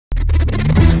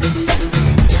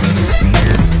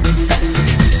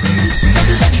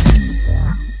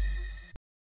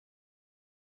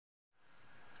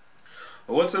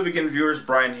What's up again, viewers?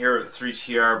 Brian here at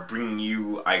 3TR, bringing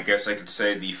you, I guess I could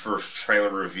say, the first trailer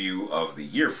review of the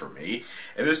year for me.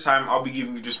 And this time I'll be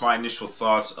giving you just my initial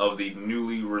thoughts of the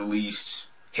newly released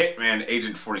Hitman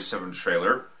Agent 47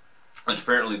 trailer, which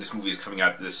apparently this movie is coming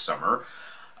out this summer,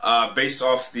 based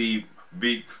off the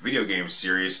big video game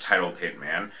series titled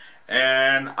Hitman.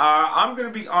 And I'm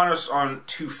going to be honest on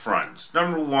two fronts.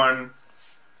 Number one,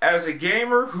 as a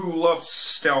gamer who loves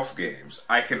stealth games,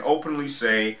 I can openly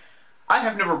say I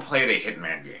have never played a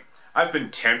Hitman game. I've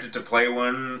been tempted to play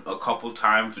one a couple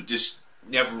times, but just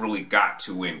never really got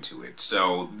too into it.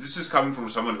 So this is coming from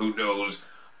someone who knows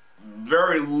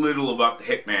very little about the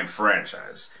Hitman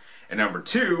franchise. And number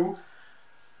two,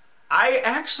 I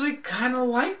actually kind of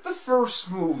liked the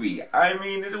first movie. I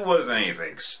mean, it wasn't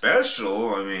anything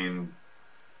special. I mean,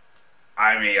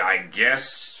 I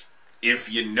guess if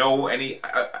you know any,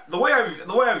 the way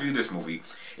I view this movie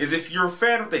is if you're a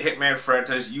fan of the Hitman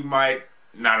franchise, you might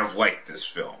not have liked this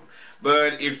film.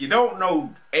 But if you don't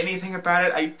know anything about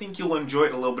it, I think you'll enjoy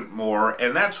it a little bit more,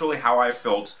 and that's really how I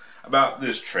felt about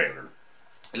this trailer.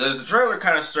 Because the trailer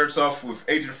kind of starts off with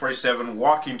Agent 47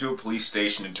 walking to a police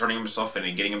station and turning himself in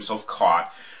and getting himself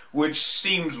caught, which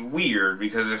seems weird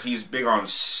because if he's big on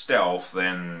stealth,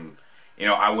 then, you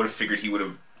know, I would have figured he would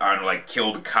have, like,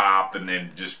 killed a cop and then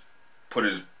just put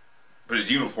his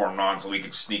uniform on so he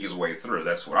could sneak his way through.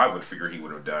 That's what I would figure he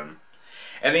would have done.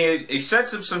 And he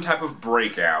sets up some type of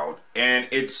breakout, and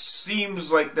it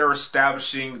seems like they're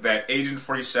establishing that Agent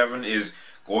 47 is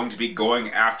going to be going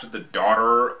after the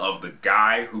daughter of the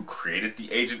guy who created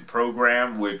the agent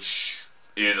program, which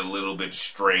is a little bit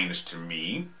strange to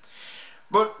me.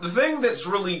 But the thing that's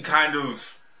really kind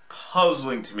of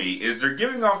puzzling to me is they're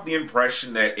giving off the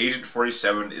impression that Agent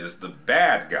 47 is the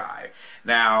bad guy.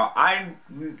 Now,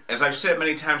 as I've said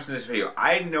many times in this video,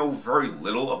 I know very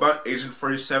little about Agent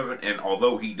 47, and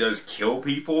although he does kill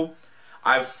people,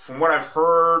 from what I've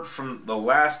heard from the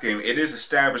last game, it is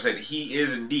established that he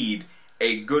is indeed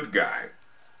a good guy.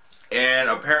 And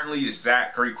apparently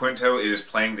Zachary Quinto is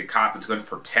playing the cop that's going to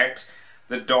protect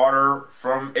the daughter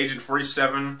from Agent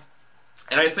 47.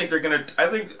 And I think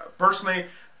personally,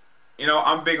 you know,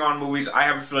 I'm big on movies. I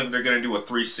have a feeling they're going to do a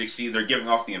 360. They're giving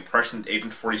off the impression that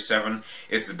Agent 47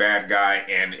 is the bad guy,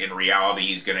 and in reality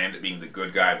he's going to end up being the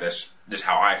good guy. That's just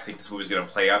how I think this movie's going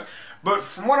to play out. But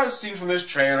from what I've seen from this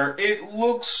trailer, it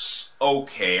looks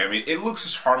okay. I mean, it looks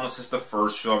as harmless as the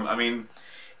first film. I mean,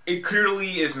 it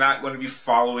clearly is not going to be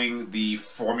following the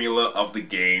formula of the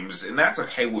games, and that's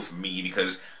okay with me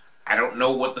because I don't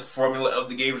know what the formula of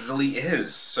the games really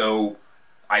is. So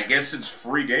I guess it's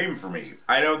free game for me.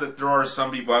 I know that there are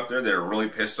some people out there that are really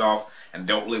pissed off and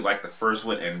don't really like the first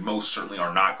one, and most certainly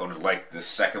are not going to like the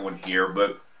second one here,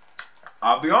 but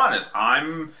I'll be honest,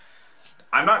 I'm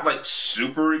not like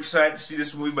super excited to see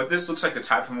this movie, but this looks like the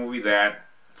type of movie that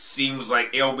seems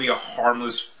like it'll be a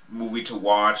harmless movie to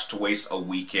watch, to waste a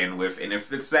weekend with, and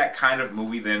if it's that kind of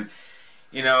movie, then,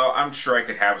 you know, I'm sure I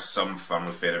could have some fun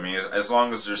with it. I mean, as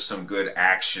long as there's some good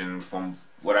action. From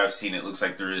what I've seen, it looks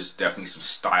like there is definitely some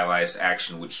stylized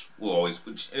action, which always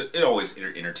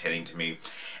entertaining to me.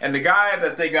 And the guy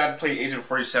that they got to play Agent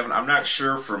 47, I'm not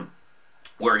sure from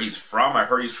where he's from. I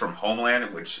heard he's from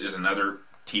Homeland, which is another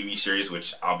TV series,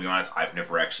 which I'll be honest, I've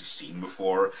never actually seen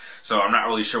before. So I'm not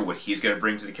really sure what he's going to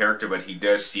bring to the character, but he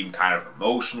does seem kind of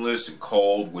emotionless and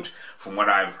cold, which from what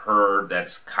I've heard,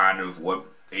 that's kind of what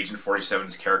Agent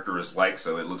 47's character is like,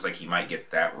 so it looks like he might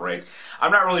get that right.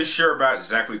 I'm not really sure about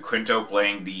Zachary Quinto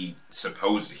playing the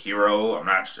supposed hero. I'm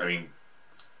not sure.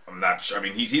 I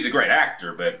mean, he's a great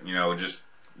actor, but, you know, just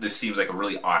this seems like a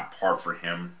really odd part for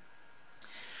him.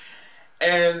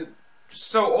 And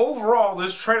so overall,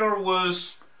 this trailer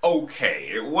was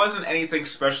okay. It wasn't anything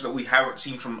special that we haven't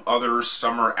seen from other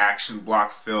summer action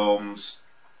block films,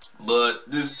 but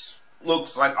this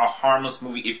looks like a harmless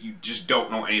movie if you just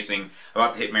don't know anything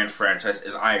about the Hitman franchise,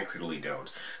 as I clearly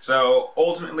don't. So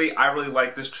ultimately, I really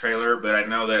like this trailer, but I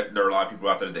know that there are a lot of people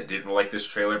out there that didn't like this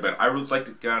trailer, but I would like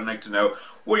to know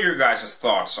what are your guys'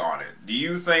 thoughts on it. Do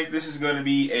you think this is going to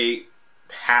be a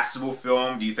passable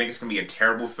film? Do you think it's going to be a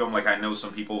terrible film like I know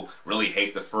some people really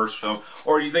hate the first film?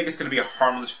 Or do you think it's going to be a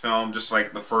harmless film just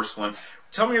like the first one?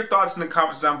 Tell me your thoughts in the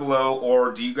comments down below,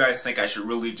 or do you guys think I should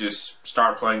really just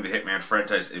start playing the Hitman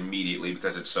franchise immediately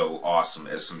because it's so awesome,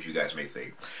 as some of you guys may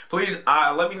think? Please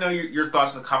let me know your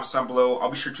thoughts in the comments down below.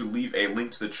 I'll be sure to leave a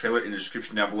link to the trailer in the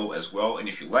description down below as well. And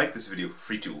if you like this video, feel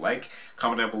free to like,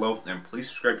 comment down below, and please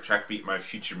subscribe to track me my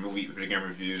future movie, video game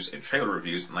reviews, and trailer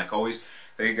reviews. And like always,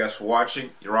 thank you guys for watching.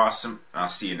 You're awesome, and I'll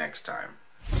see you next time.